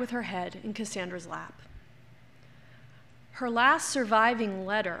died with her head in Cassandra's lap. Her last surviving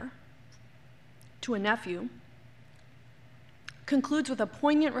letter to a nephew concludes with a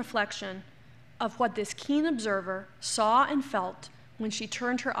poignant reflection of what this keen observer saw and felt when she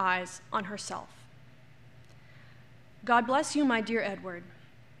turned her eyes on herself. God bless you, my dear Edward.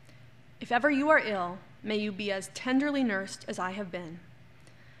 If ever you are ill, may you be as tenderly nursed as I have been.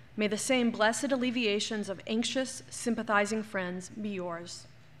 May the same blessed alleviations of anxious, sympathizing friends be yours.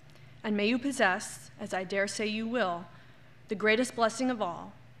 And may you possess, as I dare say you will, the greatest blessing of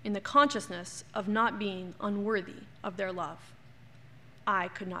all, in the consciousness of not being unworthy of their love. I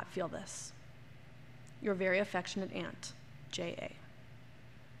could not feel this. Your very affectionate aunt, J.A.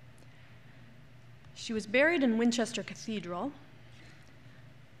 She was buried in Winchester Cathedral,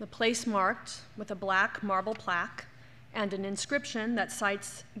 the place marked with a black marble plaque and an inscription that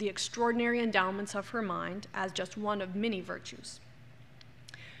cites the extraordinary endowments of her mind as just one of many virtues.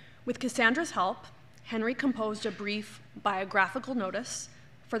 With Cassandra's help, Henry composed a brief biographical notice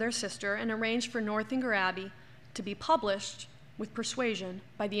for their sister and arranged for Northanger Abbey to be published with Persuasion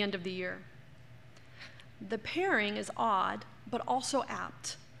by the end of the year. The pairing is odd, but also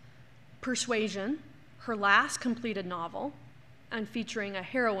apt. Persuasion, her last completed novel, and featuring a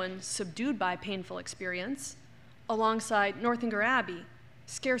heroine subdued by painful experience, alongside Northanger Abbey,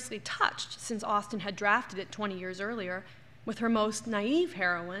 scarcely touched since Austen had drafted it 20 years earlier, with her most naive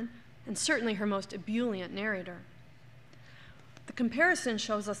heroine and certainly her most ebullient narrator. The comparison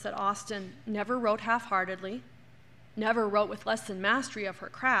shows us that Austen never wrote half-heartedly, never wrote with less than mastery of her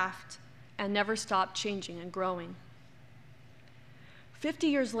craft, and never stopped changing and growing. 50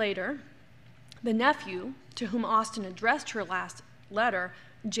 years later, the nephew to whom Austen addressed her last letter,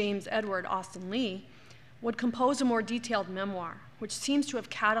 James Edward Austen Leigh, would compose a more detailed memoir, which seems to have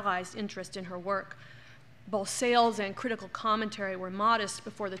catalyzed interest in her work. Both sales and critical commentary were modest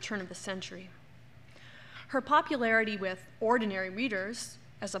before the turn of the century. Her popularity with ordinary readers,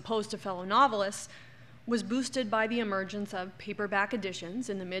 as opposed to fellow novelists, was boosted by the emergence of paperback editions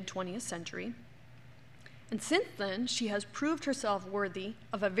in the mid-20th century. And since then, she has proved herself worthy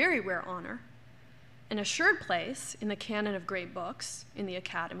of a very rare honor, an assured place in the canon of great books in the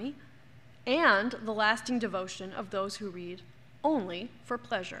Academy, and the lasting devotion of those who read only for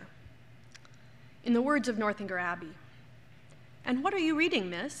pleasure. In the words of Northanger Abbey, "And what are you reading,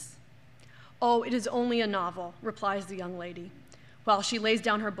 miss?" "Oh, it is only a novel," replies the young lady, while she lays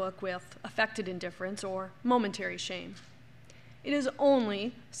down her book with affected indifference or momentary shame. "It is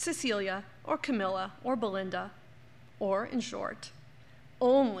only Cecilia or Camilla or Belinda, or, in short,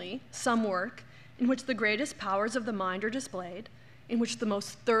 only some work in which the greatest powers of the mind are displayed, in which the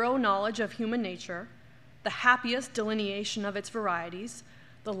most thorough knowledge of human nature, the happiest delineation of its varieties,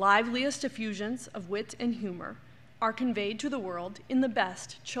 the liveliest effusions of wit and humor are conveyed to the world in the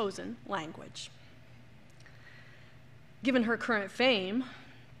best chosen language. Given her current fame,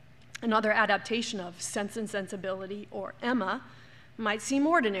 another adaptation of Sense and Sensibility, or Emma, might seem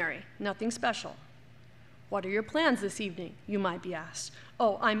ordinary, nothing special. What are your plans this evening, you might be asked?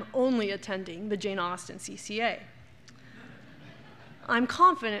 Oh, I'm only attending the Jane Austen CCA. I'm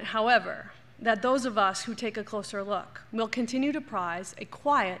confident, however, that those of us who take a closer look will continue to prize a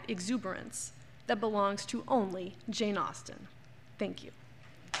quiet exuberance that belongs to only Jane Austen. Thank you.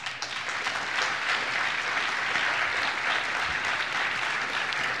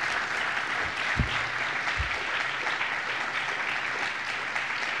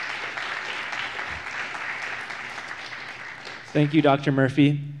 Thank you, Dr.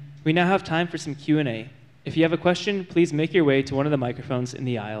 Murphy. We now have time for some Q&A. If you have a question, please make your way to one of the microphones in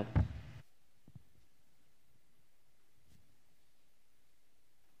the aisle.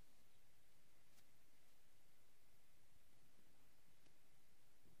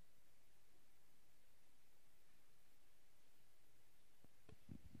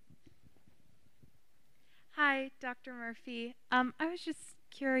 Hi, Dr. Murphy. I was just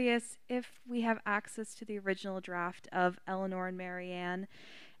curious if we have access to the original draft of Eleanor and Marianne,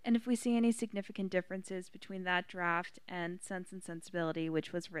 and if we see any significant differences between that draft and Sense and Sensibility,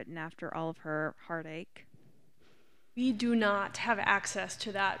 which was written after all of her heartache. We do not have access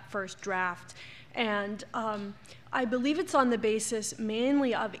to that first draft, and I believe it's on the basis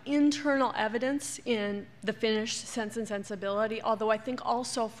mainly of internal evidence in the finished Sense and Sensibility, although I think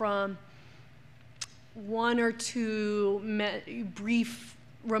also from one or two brief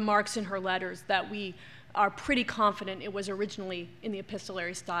remarks in her letters that we are pretty confident it was originally in the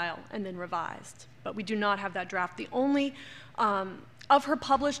epistolary style and then revised. But we do not have that draft. The only, of her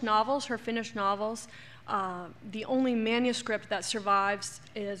published novels, her finished novels, the only manuscript that survives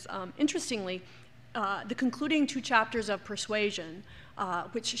is, interestingly, the concluding 2 chapters of Persuasion,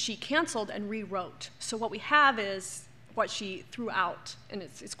 which she canceled and rewrote. So what we have is what she threw out, and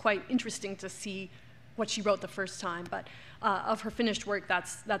it's quite interesting to see what she wrote the first time, but of her finished work,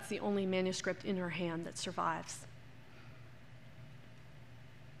 that's the only manuscript in her hand that survives.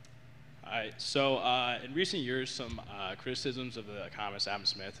 All right, so in recent years, some criticisms of the economist Adam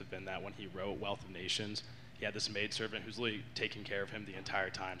Smith have been that when he wrote Wealth of Nations, he had this maidservant who's literally taking care of him the entire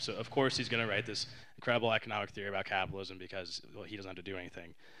time. So of course he's gonna write this incredible economic theory about capitalism because, well, he doesn't have to do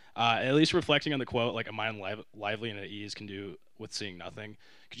anything. At least reflecting on the quote, like a mind lively and at ease can do with seeing nothing.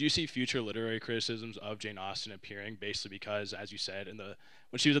 Could you see future literary criticisms of Jane Austen appearing basically because, as you said,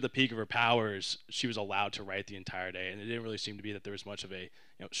 when she was at the peak of her powers, she was allowed to write the entire day, and it didn't really seem to be that there was much of a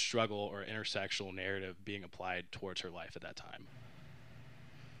struggle or intersectional narrative being applied towards her life at that time?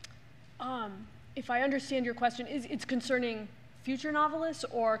 If I understand your question, it's concerning future novelists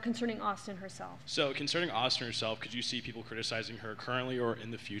or concerning Austen herself? So concerning Austen herself, could you see people criticizing her currently or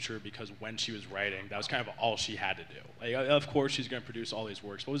in the future because when she was writing, that was kind of all she had to do? Like, of course she's going to produce all these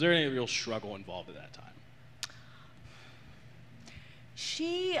works, but was there any real struggle involved at that time?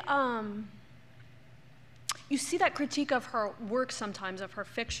 She, you see that critique of her work sometimes, of her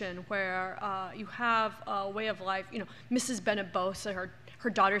fiction, where you have a way of life, Mrs. Bennet boasts that her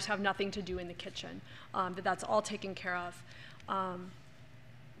daughters have nothing to do in the kitchen, that's all taken care of.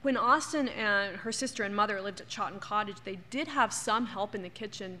 When Austen and her sister and mother lived at Chawton Cottage, they did have some help in the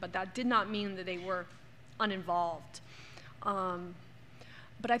kitchen, but that did not mean that they were uninvolved.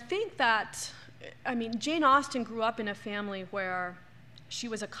 But I think that, Jane Austen grew up in a family where she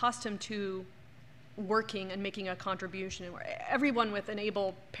was accustomed to working and making a contribution. Everyone with an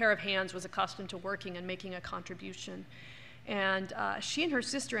able pair of hands was accustomed to working and making a contribution. And she and her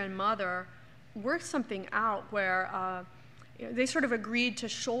sister and mother worked something out where they sort of agreed to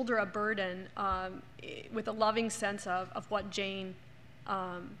shoulder a burden with a loving sense of what Jane's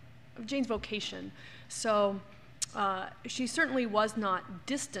vocation. So she certainly was not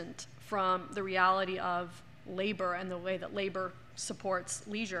distant from the reality of labor and the way that labor supports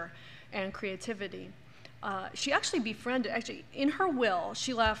leisure and creativity. She actually in her will,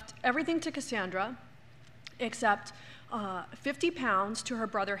 she left everything to Cassandra except 50 pounds to her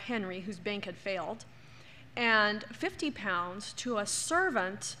brother Henry, whose bank had failed, and 50 pounds to a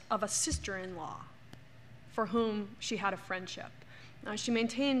servant of a sister-in-law for whom she had a friendship. She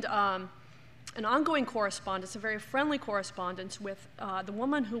maintained an ongoing correspondence, a very friendly correspondence with the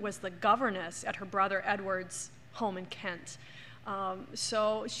woman who was the governess at her brother Edward's home in Kent.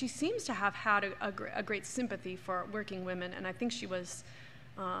 So she seems to have had a great sympathy for working women, and I think she was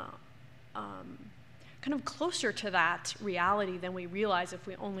kind of closer to that reality than we realize if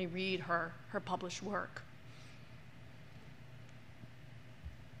we only read her published work.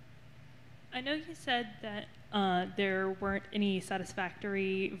 I know you said that there weren't any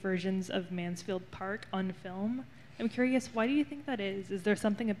satisfactory versions of Mansfield Park on film. I'm curious, why do you think that is? Is there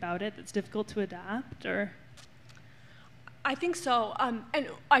something about it that's difficult to adapt, or? I think so. And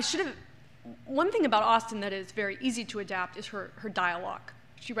one thing about Austen that is very easy to adapt is her dialogue.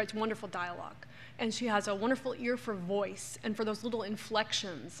 She writes wonderful dialogue. And she has a wonderful ear for voice and for those little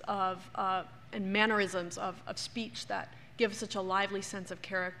inflections and mannerisms of speech that give such a lively sense of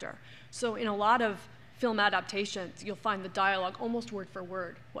character. So in a lot of film adaptations, you'll find the dialogue almost word for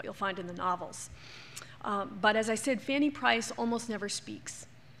word, what you'll find in the novels. But as I said, Fanny Price almost never speaks.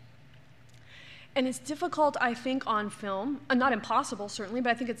 And it's difficult, I think, on film, not impossible, certainly, but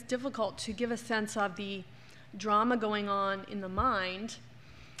I think it's difficult to give a sense of the drama going on in the mind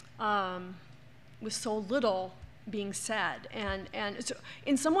with so little being said. And so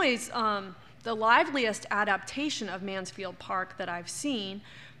in some ways, the liveliest adaptation of Mansfield Park that I've seen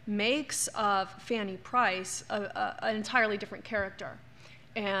makes of Fanny Price an entirely different character.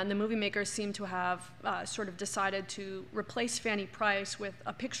 And the movie makers seem to have sort of decided to replace Fanny Price with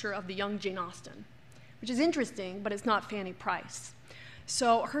a picture of the young Jane Austen, which is interesting, but it's not Fanny Price.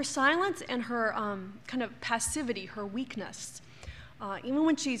 So her silence and her kind of passivity, her weakness, even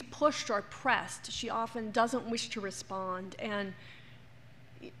when she's pushed or pressed, she often doesn't wish to respond. And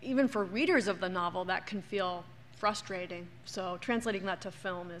even for readers of the novel, that can feel frustrating. So translating that to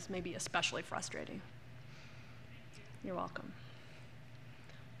film is maybe especially frustrating. You're welcome.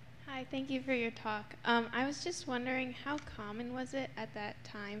 Hi, thank you for your talk. I was just wondering, how common was it at that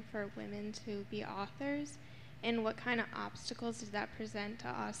time for women to be authors, and what kind of obstacles did that present to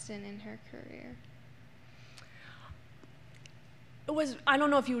Austen in her career? It was, I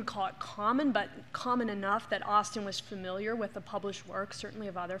don't know if you would call it common, but common enough that Austen was familiar with the published work, certainly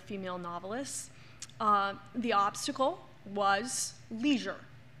of other female novelists. The obstacle was leisure.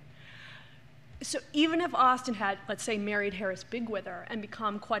 So even if Austen had, let's say, married Harris Bigwither and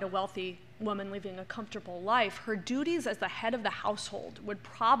become quite a wealthy woman living a comfortable life, her duties as the head of the household would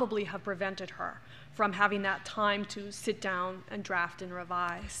probably have prevented her from having that time to sit down and draft and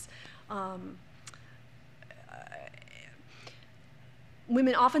revise.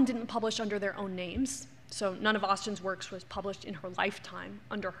 Women often didn't publish under their own names, so none of Austen's works was published in her lifetime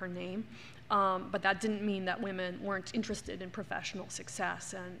under her name, but that didn't mean that women weren't interested in professional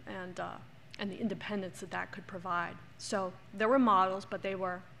success and the independence that that could provide. So there were models, but they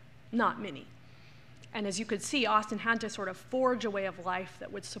were not many. And as you could see, Austen had to sort of forge a way of life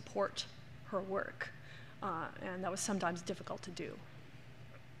that would support her work, and that was sometimes difficult to do.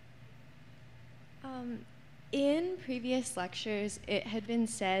 In previous lectures, it had been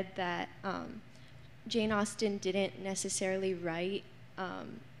said that Jane Austen didn't necessarily write,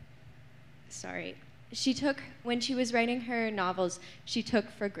 when she was writing her novels, she took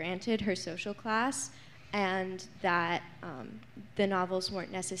for granted her social class, and that the novels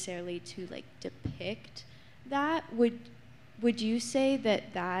weren't necessarily to depict that. Would you say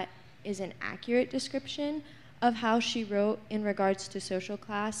that that is an accurate description of how she wrote in regards to social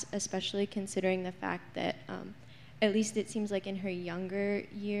class, especially considering the fact that at least it seems like in her younger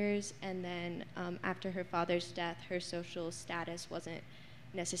years and then after her father's death, her social status wasn't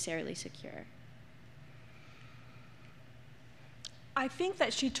necessarily secure? I think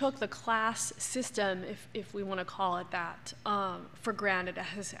that she took the class system, if we want to call it that, for granted. It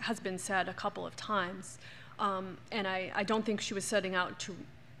has been said a couple of times. And I don't think she was setting out to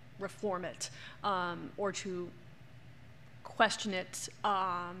reform it or to question it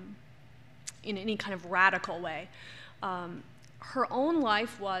in any kind of radical way. Her own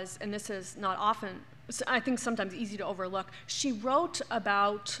life was, and this is not often, I think sometimes easy to overlook, she wrote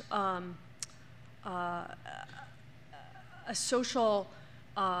about a social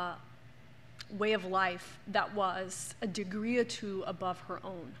way of life that was a degree or two above her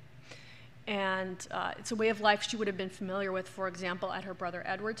own. And it's a way of life she would have been familiar with, for example, at her brother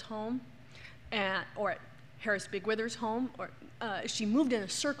Edward's home, or at Harris Bigwither's home. Or she moved in a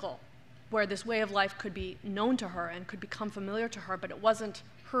circle where this way of life could be known to her and could become familiar to her, but it wasn't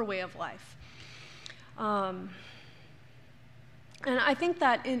her way of life. And I think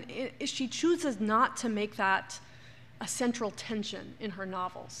that she chooses not to make that a central tension in her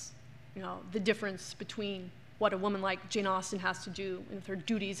novels. You know, the difference between what a woman like Jane Austen has to do with her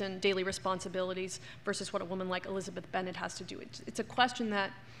duties and daily responsibilities versus what a woman like Elizabeth Bennet has to do. It's a question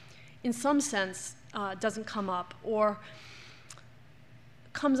that, in some sense, doesn't come up, or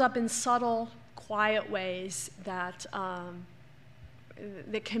comes up in subtle, quiet ways that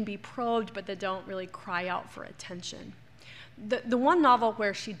that can be probed, but that don't really cry out for attention. The one novel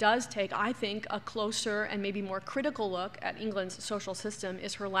where she does take, I think, a closer and maybe more critical look at England's social system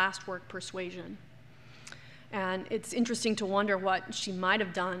is her last work, Persuasion. And it's interesting to wonder what she might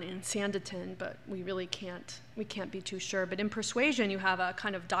have done in Sanditon, but we really can't be too sure. But in Persuasion, you have a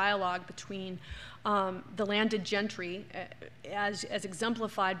kind of dialogue between the landed gentry, as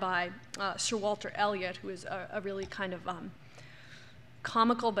exemplified by Sir Walter Elliot, who is a really kind of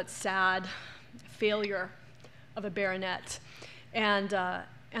comical but sad failure of a baronet, and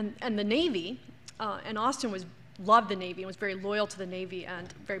the Navy, and Austen loved the Navy and was very loyal to the Navy and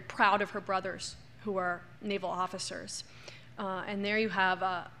very proud of her brothers who are naval officers. And there you have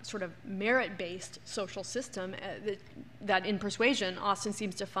a sort of merit-based social system that in Persuasion, Austen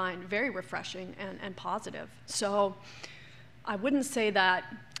seems to find very refreshing and positive. So I wouldn't say that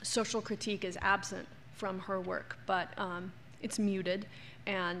social critique is absent from her work, but it's muted.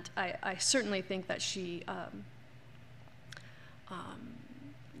 And I certainly think that she,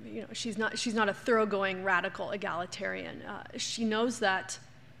 she's not a thoroughgoing radical egalitarian. She knows that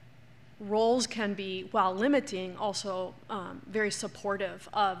roles can be, while limiting, also very supportive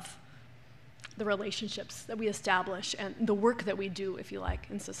of the relationships that we establish and the work that we do, if you like,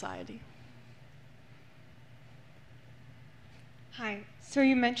 in society. Hi. So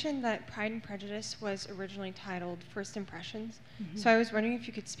you mentioned that Pride and Prejudice was originally titled First Impressions. Mm-hmm. So I was wondering if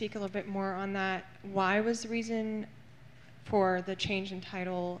you could speak a little bit more on that. Why was the reason for the change in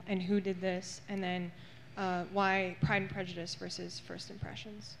title, and who did this? And then why Pride and Prejudice versus First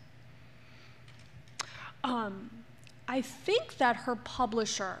Impressions? I think that her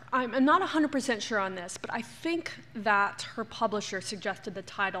publisher, I'm not 100% sure on this, but I think that her publisher suggested the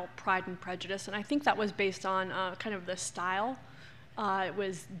title Pride and Prejudice, and I think that was based on kind of the style. It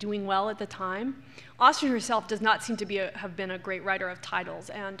was doing well at the time. Austen herself does not seem to have been a great writer of titles,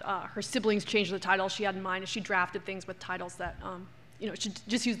 and her siblings changed the title she had in mind, and she drafted things with titles that, she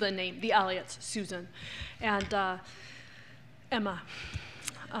just used the name, the Elliots, Susan, and Emma.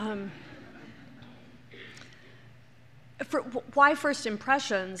 Why First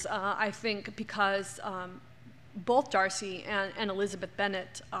Impressions? I think because both Darcy and Elizabeth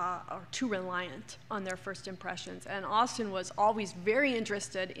Bennet are too reliant on their first impressions, and Austen was always very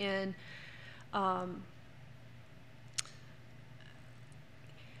interested in a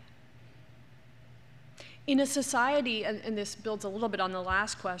society, and this builds a little bit on the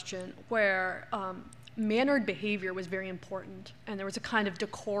last question, where mannered behavior was very important, and there was a kind of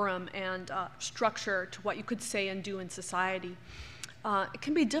decorum and structure to what you could say and do in society. It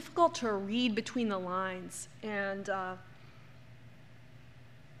can be difficult to read between the lines, and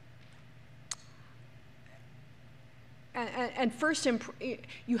first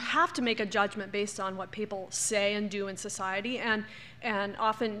you have to make a judgment based on what people say and do in society, and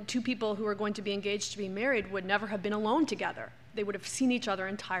often two people who are going to be engaged to be married would never have been alone together. They would have seen each other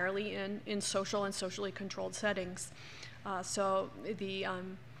entirely in social and socially controlled settings. So the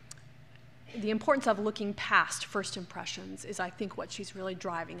importance of looking past first impressions is, I think, what she's really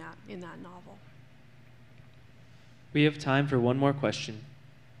driving at in that novel. We have time for one more question.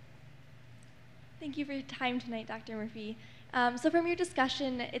 Thank you for your time tonight, Dr. Murphy. So from your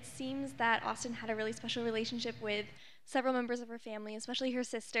discussion, it seems that Austen had a really special relationship with several members of her family, especially her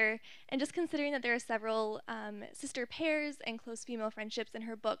sister, and just considering that there are several sister pairs and close female friendships in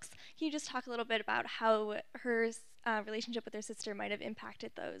her books, can you just talk a little bit about how her relationship with her sister might have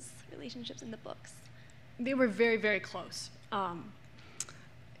impacted those relationships in the books? They were very, very close.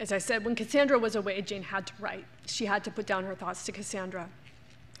 As I said, when Cassandra was away, Jane had to write. She had to put down her thoughts to Cassandra.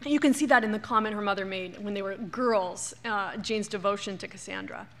 And you can see that in the comment her mother made when they were girls, Jane's devotion to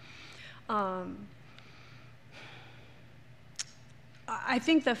Cassandra. I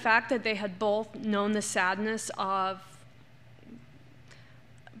think the fact that they had both known the sadness of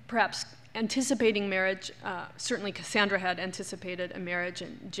perhaps anticipating marriage, certainly Cassandra had anticipated a marriage,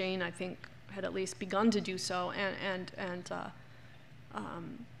 and Jane, I think, had at least begun to do so, and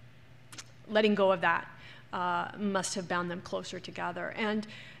letting go of that must have bound them closer together. And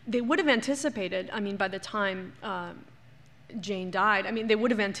they would have anticipated, by the time Jane died, they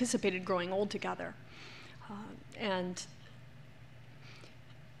would have anticipated growing old together. And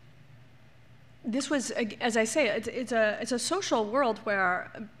this was, as I say, it's a social world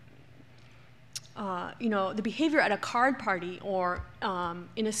where, the behavior at a card party or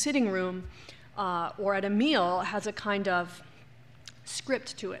in a sitting room or at a meal has a kind of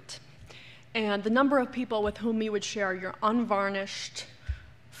script to it. And the number of people with whom you would share your unvarnished,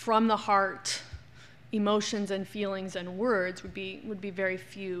 from the heart, emotions and feelings and words would be very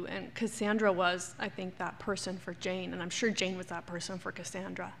few. And Cassandra was, I think, that person for Jane, and I'm sure Jane was that person for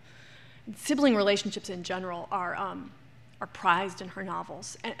Cassandra. Sibling relationships in general are prized in her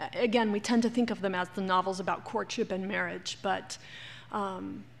novels. And again, we tend to think of them as the novels about courtship and marriage, but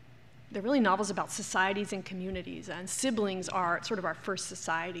they're really novels about societies and communities, and siblings are sort of our first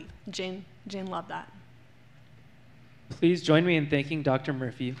society. Jane loved that. Please join me in thanking Dr.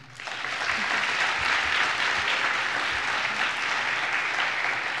 Murphy